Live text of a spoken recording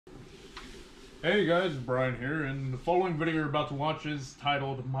Hey guys, Brian here, and the following video you're about to watch is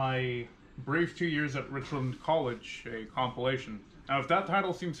titled My Brief 2 Years at Richland College, a compilation. Now if that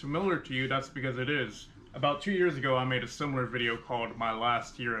title seems familiar to you, that's because it is. About 2 years ago I made a similar video called My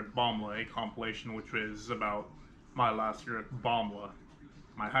Last Year at Baumla, a compilation which is about my last year at Baumla,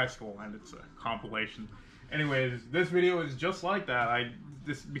 my high school, and it's a compilation. Anyways, this video is just like that.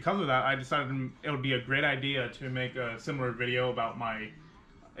 Because of that, I decided it would be a great idea to make a similar video about my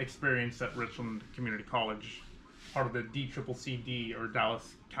experience at Richland Community College, part of the DCCCD, or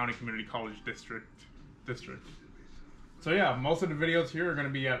Dallas County Community College District. So yeah, most of the videos here are going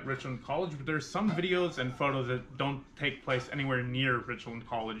to be at Richland College, but there's some videos and photos that don't take place anywhere near Richland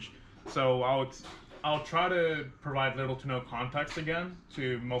College. So I'll try to provide little to no context again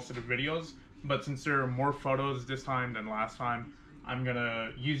to most of the videos, but since there are more photos this time than last time, I'm going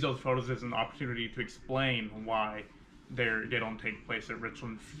to use those photos as an opportunity to explain why they don't take place at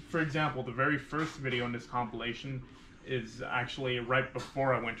Richland. For example, the very first video in this compilation is actually right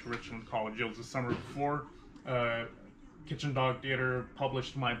before I went to Richland College. It was the summer before. Kitchen Dog Theater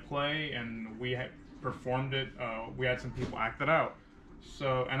published my play, and we had performed it. We had some people act it out.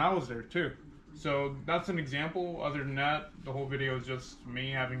 And I was there too. So that's an example. Other than that, the whole video is just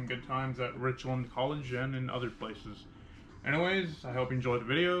me having good times at Richland College and in other places. Anyways, I hope you enjoyed the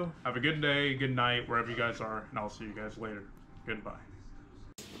video. Have a good day, good night, wherever you guys are, and I'll see you guys later. Goodbye.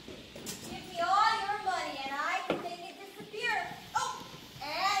 Give me all your money and I can make it disappear. Oh,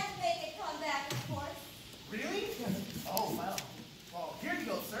 and make it come back, of course. Really? Oh, well. Well, here you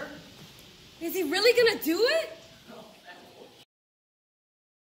go, sir. Is he really gonna do it?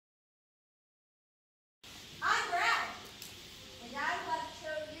 I'm Brad, and I'd like to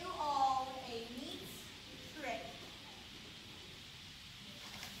show you all a neat trick.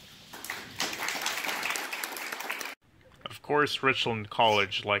 Of course, Richland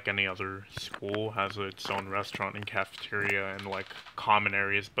College, like any other school, has its own restaurant and cafeteria and like common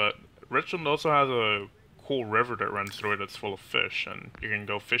areas, but Richland also has a cool river that runs through it that's full of fish, and you can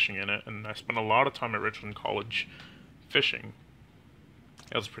go fishing in it, and I spent a lot of time at Richland College fishing.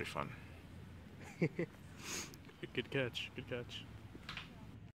 It was pretty fun. Good catch, good catch.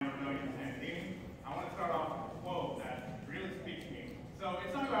 I want to start off with a quote that really speaks to me. So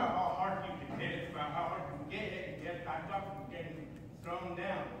it's not about how hard you can hit, it's about how hard you can get hit and get back up and getting thrown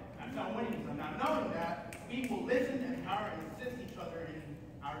down. That's not winning. So now knowing that, we will listen, empower, and assist each other in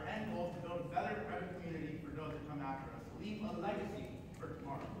our end goal to build a better, private community for those that come after us. Leave a legacy for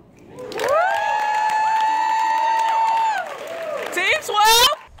tomorrow. Team swell!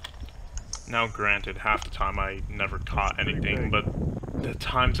 Now granted, half the time I never caught anything, but the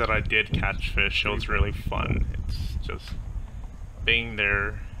times that I did catch fish, it was really fun. It's just being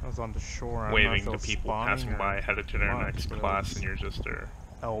there, I was on the shore. waving to people passing by, headed to their next class, and you're just there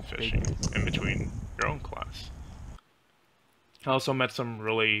fishing in between your own class. I also met some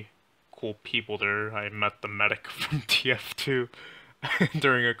really cool people there. I met the medic from TF2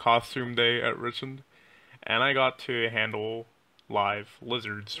 during a costume day at Richland, and I got to handle live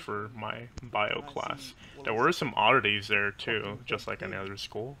lizards for my bio class. There were some oddities there too, just like any other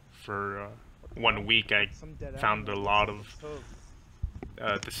school. For 1 week I found a lot of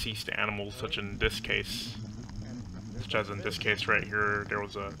deceased animals, such as in this case right here, there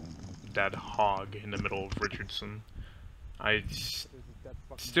was a dead hog in the middle of Richardson.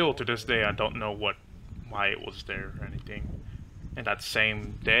 Still to this day I don't know why it was there or anything. And that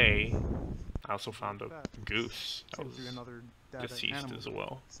same day I also found a goose that was deceased as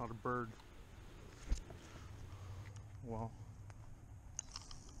well. It's not a bird. Well,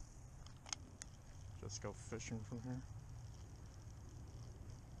 just go fishing from here.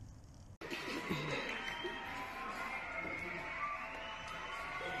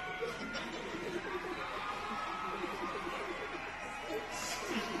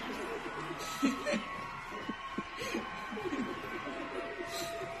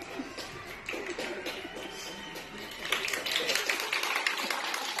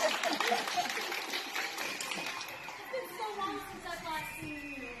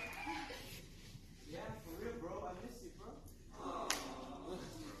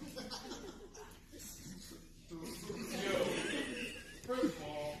 First of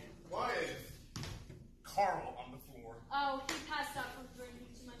all, why is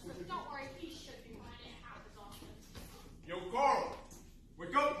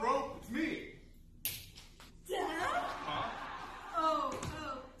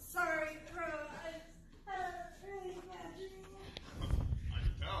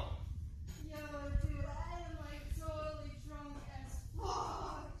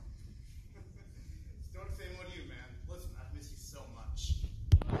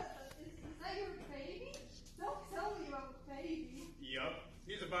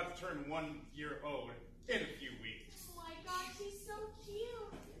about to turn 1 year old in a few weeks. Oh my gosh, he's so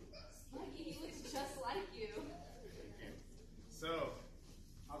cute. Lucky he looks just like you. So,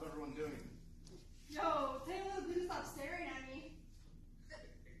 how's everyone doing? Yo, Taylor, please stop staring at me.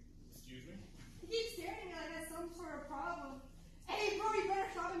 Excuse me? He keeps staring at me like I have some sort of problem. Hey, bro, you better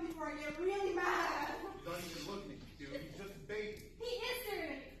stop him before I get really mad. Don't even look at me, dude. He's just a baby. He is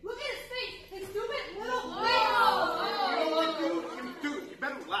staring at me. Look at his face. His stupid little You know what, dude? You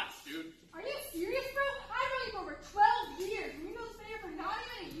better relax, dude. Are you serious, bro? I've known you for over 12 years. And you know this video for not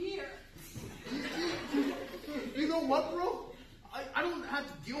even a year. You know what, bro? I don't have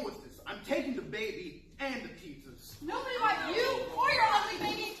to deal with this. I'm taking the baby and the pizzas. Nobody like you or your ugly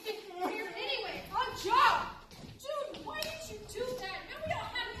baby is here anyway. On job. Dude, why did you do that? Now we don't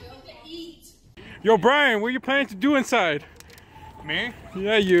have anything to eat. Yo, Brian, what are you planning to do inside? Me?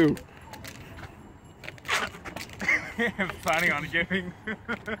 Yeah, you. Planning on giving. You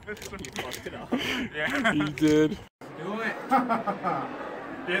fucked it up. Yeah. You did. Do it.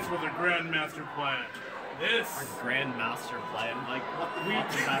 This was a grandmaster plan. This. Grandmaster plan. Like, what the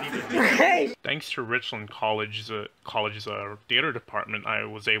fuck does that even mean? Thanks to Richland College's theater department, I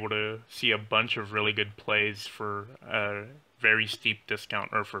was able to see a bunch of really good plays for a very steep discount,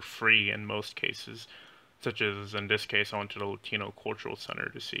 or for free in most cases. Such as, in this case, I went to the Latino Cultural Center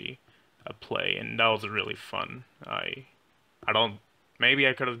to see a play, and that was really fun. Maybe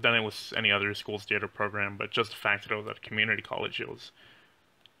I could have done it with any other school's theater program, but just the fact that it was at a community college, it was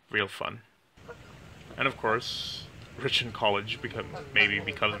real fun. And of course, Richland College, maybe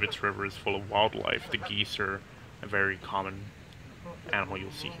because of its river is full of wildlife, the geese are a very common animal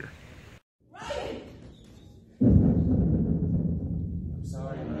you'll see here. Ryan! I'm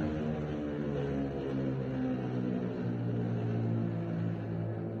sorry,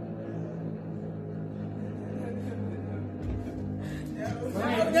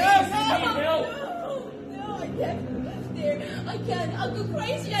 No, I can't live there. I can't. I'll go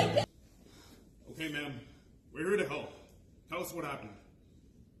crazy. I can't. Okay, ma'am. We're here to help. Tell us what happened.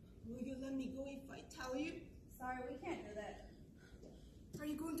 Will you let me go if I tell you? Sorry, we can't do that. Are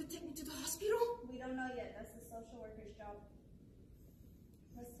you going to take me to the hospital? We don't know yet. That's the social worker's job.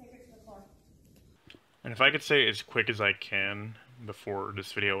 Let's take her to the car. And if I could say as quick as I can before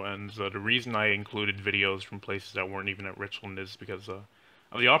this video ends, the reason I included videos from places that weren't even at Richland is because of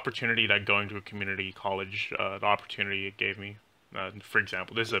the opportunity that going to a community college, the opportunity it gave me. For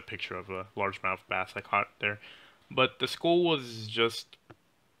example, this is a picture of a largemouth bass I caught there. But the school was just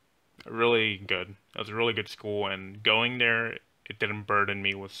really good. It was a really good school, and going there, it didn't burden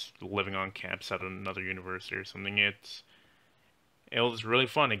me with living on campus at another university or something. It was really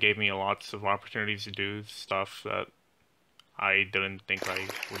fun. It gave me lots of opportunities to do stuff that I didn't think I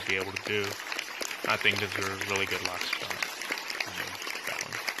would be able to do. I think this is a really good last job.